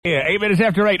Yeah, 8 minutes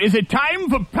after 8. Is it time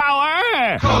for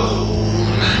power?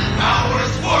 Coleman Power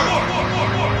Sport.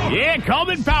 Yeah,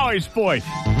 Coleman Power Sport.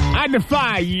 I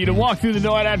defy you to walk through the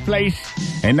door of that place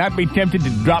and not be tempted to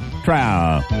drop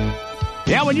trowel.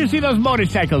 Yeah, when you see those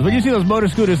motorcycles, when you see those motor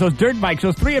scooters, those dirt bikes,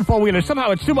 those 3- and 4-wheelers, somehow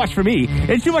it's too much for me.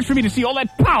 It's too much for me to see all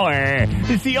that power,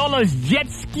 to see all those jet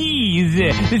skis,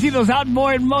 to see those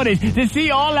outboard motors, to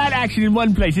see all that action in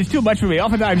one place. It's too much for me.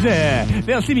 Oftentimes,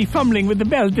 they'll see me fumbling with the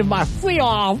belt of my fuck,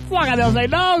 and they'll say,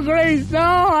 "No, Grace, no."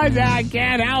 I say, "I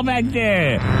can't help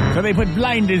it." So they put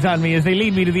blinders on me as they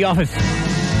lead me to the office.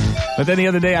 But then the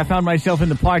other day, I found myself in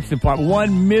the parts department.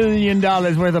 $1 million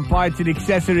worth of parts and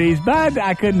accessories, but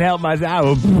I couldn't help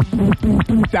myself.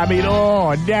 I mean,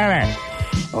 oh, damn it.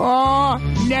 Oh,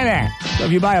 damn it. So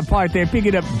if you buy a part there, pick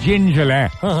it up gingerly.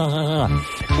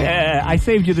 I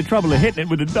saved you the trouble of hitting it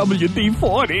with a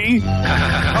WD-40.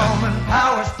 Coleman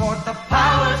Power Sport, the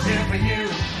power's here for you.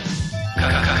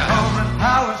 Coleman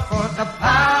Power Sport, the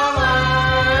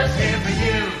power's here for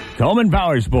you. Coleman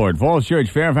Power Sport, Falls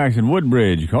Church, Fairfax, and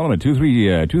Woodbridge. Call them at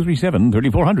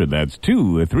 237-3400. That's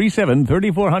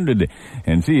 237-3400.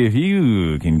 And see if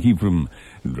you can keep from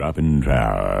dropping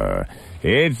trowel.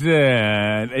 Is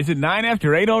it 9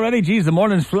 after 8 already? Geez, the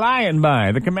morning's flying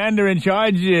by. The commander in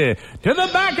charge, to the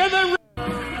back of the